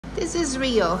This is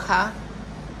Rioja,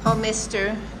 or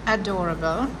Mr.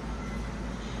 Adorable.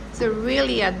 It's a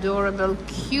really adorable,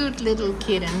 cute little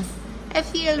kitten.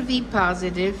 FeLV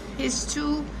positive. His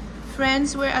two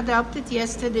friends were adopted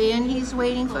yesterday and he's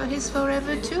waiting for his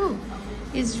forever too.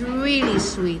 He's really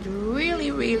sweet,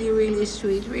 really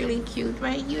sweet, really cute,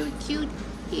 right? You're cute.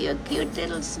 You're a cute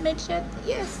little smidget.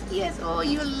 Yes, yes. Oh,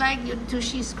 you like your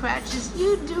tushy scratches.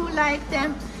 You do like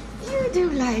them. You do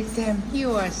like them.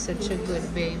 You are such a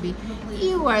good baby.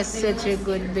 You are such a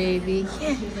good baby.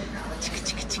 Yeah.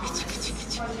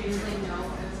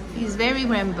 He's very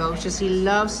rambunctious. He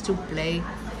loves to play.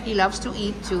 He loves to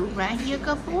eat too, right? You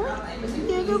good boy?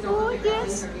 You good boy?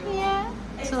 Yes. Yeah.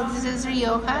 So this is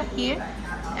Rioja here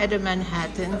at the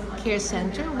Manhattan Care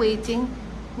Center, waiting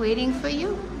for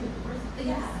you.